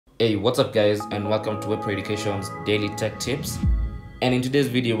Hey, what's up guys, and welcome to Web Education's Daily Tech Tips. And in today's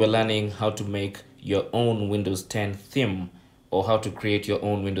video we're learning how to make your own Windows 10 theme, or how to create your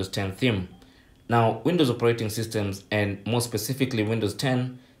own Windows 10 theme. Now, Windows operating systems, and more specifically Windows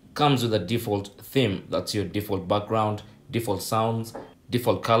 10, comes with a default theme. That's your default background, default sounds,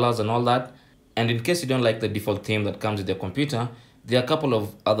 default colors and all that. And in case you don't like the default theme that comes with your computer, there are a couple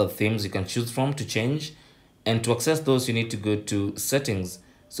of other themes you can choose from to change. And to access those, you need to go to Settings.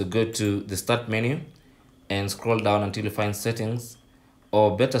 So go to the Start menu and scroll down until you find Settings,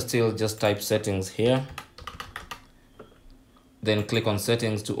 or better still, just type Settings here. Then click on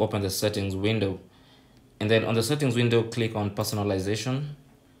Settings to open the Settings window. And then on the Settings window, click on Personalization,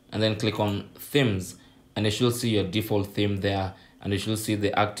 and then click on Themes, and you should see your default theme there, and you should see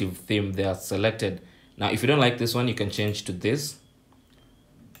the active theme there selected. Now, if you don't like this one, you can change to this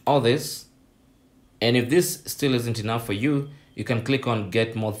or this. And if this still isn't enough for you, you can click on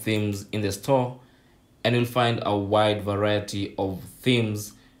Get More Themes in the store, and you'll find a wide variety of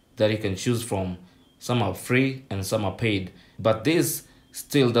themes that you can choose from. Some are free and some are paid, but this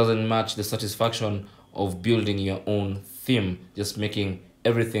still doesn't match the satisfaction of building your own theme, just making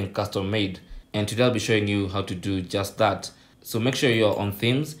everything custom made. And today I'll be showing you how to do just that. So make sure you're on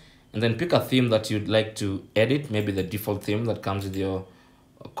themes, and then pick a theme that you'd like to edit, maybe the default theme that comes with your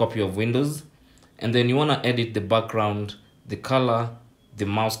copy of Windows. And then you want to edit the background, the color, the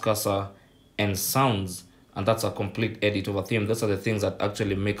mouse cursor, and sounds. And that's a complete edit of a theme. Those are the things that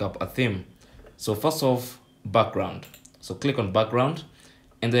actually make up a theme. So first off, background. So click on background,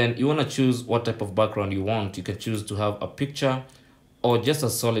 and then you want to choose what type of background you want. You can choose to have a picture, or just a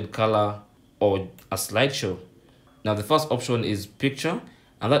solid color, or a slideshow. Now the first option is picture,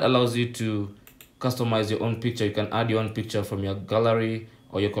 and that allows you to customize your own picture. You can add your own picture from your gallery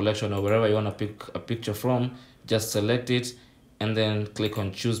or your collection, or wherever you want to pick a picture from. Just select it and then click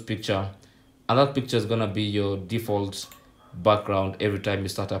on choose picture, and that picture is going to be your default background every time you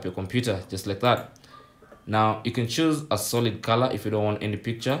start up your computer, just like that. Now you can choose a solid color. If you don't want any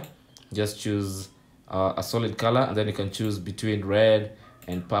picture, just choose a solid color, and then you can choose between red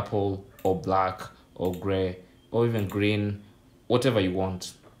and purple, or black, or gray, or even green, whatever you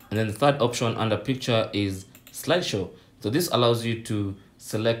want. And then the third option under picture is slideshow. So this allows you to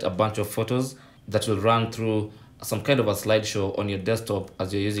select a bunch of photos that will run through some kind of a slideshow on your desktop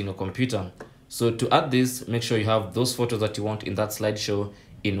as you're using a computer. So to add this, make sure you have those photos that you want in that slideshow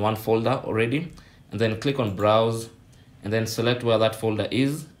in one folder already, and then click on browse, and then select where that folder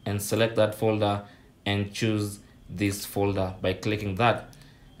is, and select that folder and choose this folder by clicking that.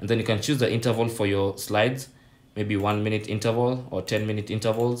 And then you can choose the interval for your slides, maybe 1 minute interval or 10-minute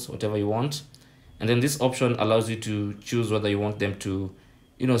intervals, whatever you want. And then this option allows you to choose whether you want them to,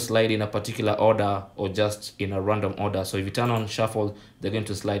 slide in a particular order or just in a random order. So if you turn on shuffle, they're going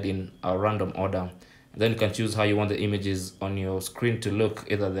to slide in a random order. And then you can choose how you want the images on your screen to look.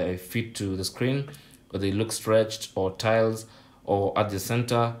 Either they fit to the screen, or they look stretched, or tiles, or at the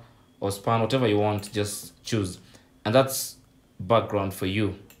center, or span, whatever you want, just choose. And that's background for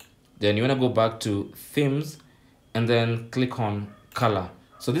you. Then you want to go back to themes, and then click on color.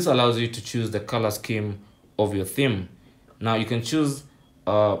 So this allows you to choose the color scheme of your theme. Now you can choose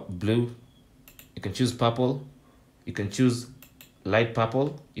blue, you can choose purple, you can choose light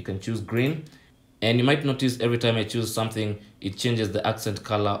purple, you can choose green. And you might notice every time I choose something, it changes the accent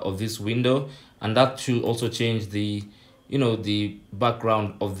color of this window, and that should also change the the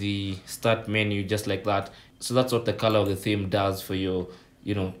background of the start menu, just like that. So that's what the color of the theme does for your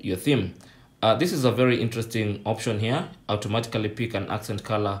your theme. This is a very interesting option here, automatically pick an accent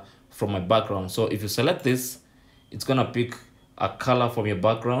color from my background. So if you select this, it's gonna pick a color from your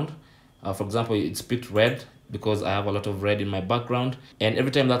background. For example, it's picked red because I have a lot of red in my background, and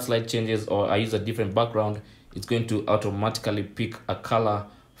every time that slide changes or I use a different background, it's going to automatically pick a color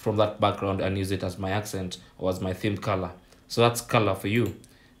from that background and use it as my accent or as my theme color. So that's color for you.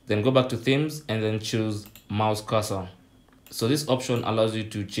 Then go back to themes and then choose mouse cursor. So this option allows you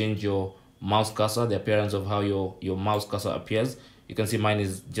to change your mouse cursor, the appearance of how your mouse cursor appears. You can see mine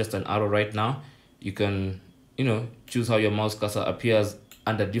is just an arrow right now. You can choose how your mouse cursor appears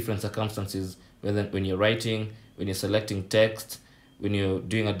under different circumstances, when you're writing, when you're selecting text, when you're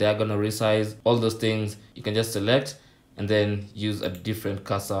doing a diagonal resize, all those things you can just select and then use a different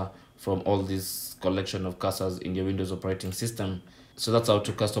cursor from all this collection of cursors in your Windows operating system. So that's how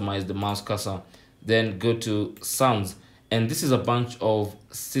to customize the mouse cursor. Then go to sounds, and this is a bunch of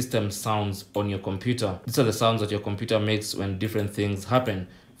system sounds on your computer. These are the sounds that your computer makes when different things happen.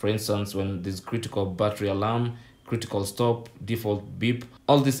 For instance, when there's critical battery alarm, critical stop, default beep,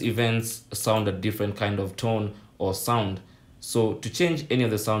 all these events sound a different kind of tone or sound. So to change any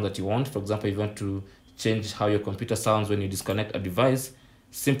of the sound that you want, for example, if you want to change how your computer sounds when you disconnect a device,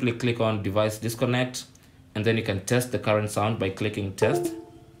 simply click on device disconnect, and then you can test the current sound by clicking test.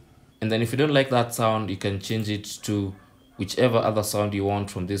 And then if you don't like that sound, you can change it to whichever other sound you want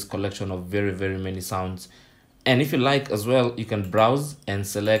from this collection of very many sounds. And if you like as well, you can browse and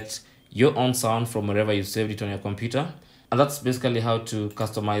select your own sound from wherever you saved it on your computer. And that's basically how to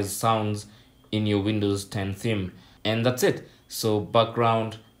customize sounds in your Windows 10 theme. And that's it. So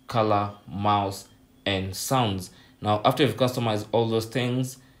background, color, mouse, and sounds. Now, after you've customized all those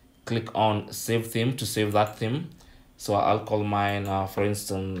things, click on save theme to save that theme. So I'll call mine, for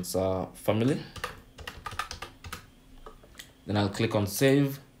instance, family. Then I'll click on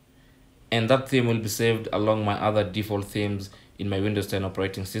save, and that theme will be saved along my other default themes in my Windows 10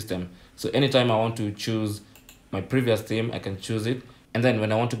 operating system. So anytime I want to choose my previous theme, I can choose it. And then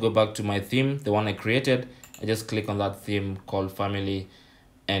when I want to go back to my theme, the one I created, I just click on that theme called family,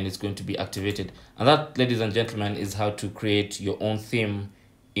 and it's going to be activated. And that, ladies and gentlemen, is how to create your own theme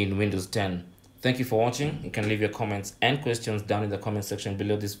in Windows 10. Thank you for watching. You can leave your comments and questions down in the comment section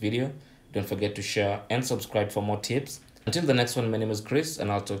below this video. Don't forget to share and subscribe for more tips. Until the next one, my name is Chris,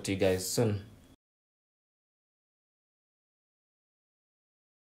 and I'll talk to you guys soon.